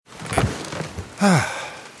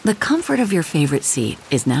The comfort of your favorite seat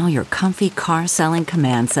is now your comfy car selling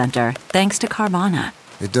command center, thanks to Carvana.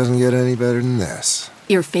 It doesn't get any better than this.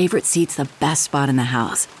 Your favorite seat's the best spot in the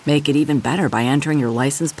house. Make it even better by entering your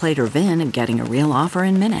license plate or VIN and getting a real offer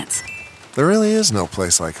in minutes. There really is no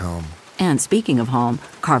place like home. And speaking of home,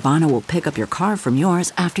 Carvana will pick up your car from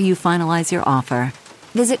yours after you finalize your offer.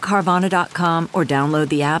 Visit Carvana.com or download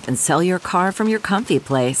the app and sell your car from your comfy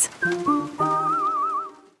place.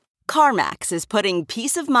 CarMax is putting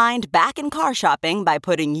peace of mind back in car shopping by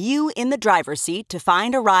putting you in the driver's seat to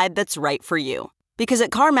find a ride that's right for you. Because at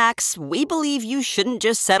CarMax, we believe you shouldn't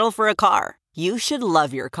just settle for a car. You should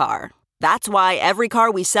love your car. That's why every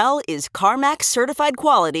car we sell is CarMax certified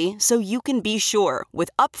quality, so you can be sure with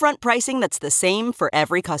upfront pricing that's the same for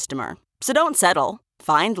every customer. So don't settle.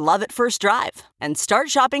 Find love at first drive and start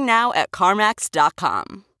shopping now at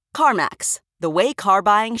CarMax.com. CarMax, the way car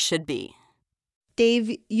buying should be.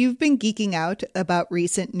 Dave, you've been geeking out about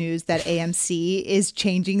recent news that AMC is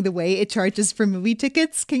changing the way it charges for movie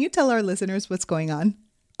tickets. Can you tell our listeners what's going on?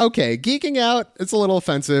 Okay, geeking out, it's a little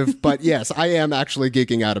offensive, but yes, I am actually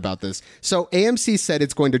geeking out about this. So AMC said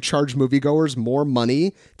it's going to charge moviegoers more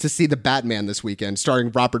money to see The Batman this weekend, starring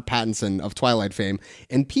Robert Pattinson of Twilight fame,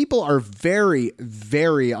 and people are very,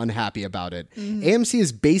 very unhappy about it. AMC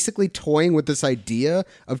is basically toying with this idea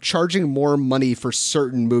of charging more money for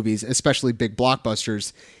certain movies, especially big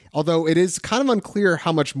blockbusters, although it is kind of unclear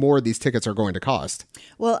how much more these tickets are going to cost.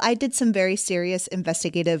 Well, I did some very serious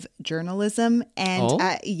investigative journalism. And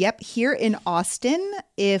here in Austin,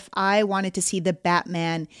 if I wanted to see The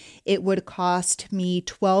Batman, it would cost me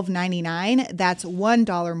 $12.99. That's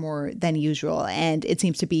 $1 more than usual. And it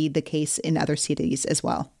seems to be the case in other cities as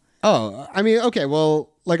well. Oh, I mean, okay,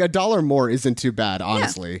 well, like $1 more isn't too bad,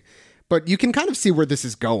 honestly. Yeah. But you can kind of see where this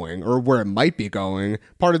is going, or where it might be going.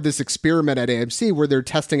 Part of this experiment at AMC where they're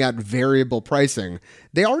testing out variable pricing.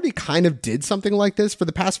 They already kind of did something like this. For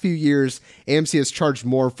the past few years, AMC has charged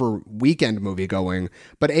more for weekend moviegoing,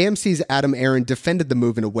 but AMC's Adam Aaron defended the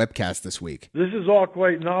move in a webcast this week. This is all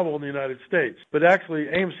quite novel in the United States, but actually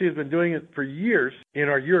AMC has been doing it for years in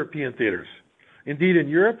our European theaters. Indeed, in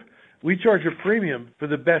Europe, we charge a premium for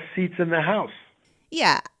the best seats in the house.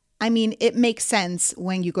 Yeah. I mean, it makes sense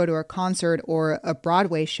when you go to a concert or a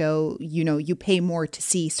Broadway show, you know, you pay more to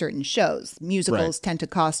see certain shows. Musicals tend to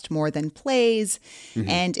cost more than plays.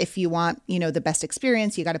 And if you want, you know, the best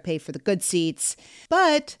experience, you got to pay for the good seats.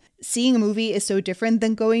 But seeing a movie is so different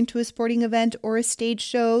than going to a sporting event or a stage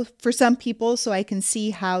show for some people. So I can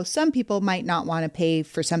see how some people might not want to pay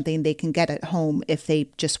for something they can get at home if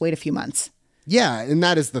they just wait a few months. Yeah, and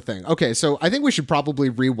that is the thing. Okay, so I think we should probably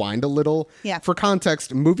rewind a little. Yeah. For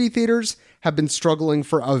context, movie theaters have been struggling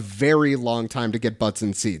for a very long time to get butts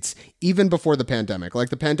in seats, even before the pandemic. Like,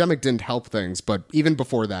 the pandemic didn't help things, but even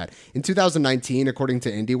before that. In 2019, according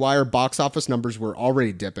to IndieWire, box office numbers were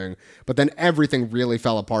already dipping, but then everything really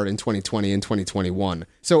fell apart in 2020 and 2021.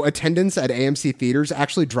 So attendance at AMC theaters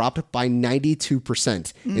actually dropped by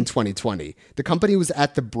 92% in 2020. The company was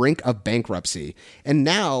at the brink of bankruptcy, and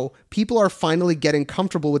now people are finally getting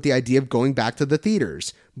comfortable with the idea of going back to the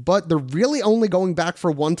theaters. But they're really only going back for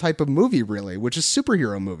one type of movie, really, which is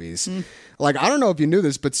superhero movies. Like, I don't know if you knew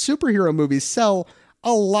this, but superhero movies sell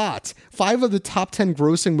a lot. 5 of the top 10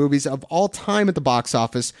 grossing movies of all time at the box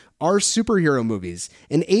office are superhero movies,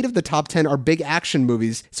 and 8 of the top 10 are big action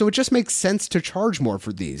movies, so it just makes sense to charge more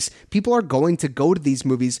for these. People are going to go to these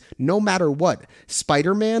movies no matter what.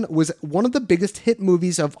 Spider-Man was one of the biggest hit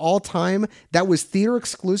movies of all time that was theater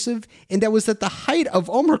exclusive, and that was at the height of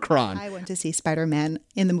Omicron. I went to see Spider-Man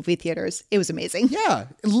in the movie theaters. It was amazing. Yeah,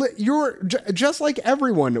 you're just like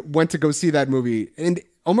everyone went to go see that movie, and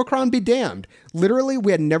Omicron be damned. Literally,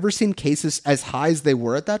 we had never seen cases as high as they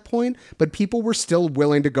were at that point, but people were still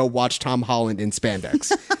willing to go watch Tom Holland in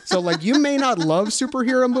spandex. So, like, you may not love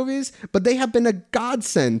superhero movies, but they have been a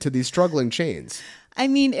godsend to these struggling chains. I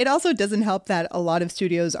mean, it also doesn't help that a lot of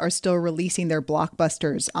studios are still releasing their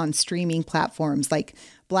blockbusters on streaming platforms like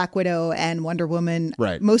Black Widow and Wonder Woman.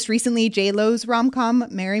 Right. Most recently, J-Lo's rom-com,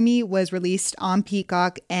 Marry Me, was released on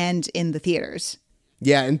Peacock and in the theaters.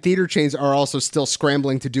 Yeah, and theater chains are also still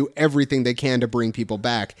scrambling to do everything they can to bring people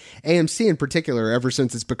back. AMC in particular, ever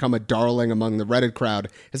since it's become a darling among the Reddit crowd,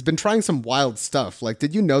 has been trying some wild stuff. Like,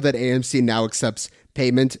 did you know that AMC now accepts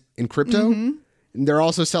payment in crypto? And they're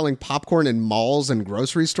also selling popcorn in malls and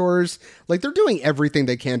grocery stores. Like, they're doing everything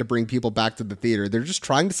they can to bring people back to the theater. They're just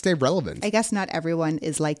trying to stay relevant. I guess not everyone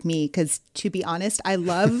is like me, because to be honest, I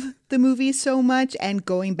love the movies so much. And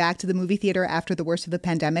going back to the movie theater after the worst of the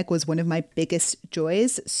pandemic was one of my biggest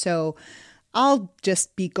joys. So I'll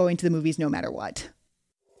just be going to the movies no matter what.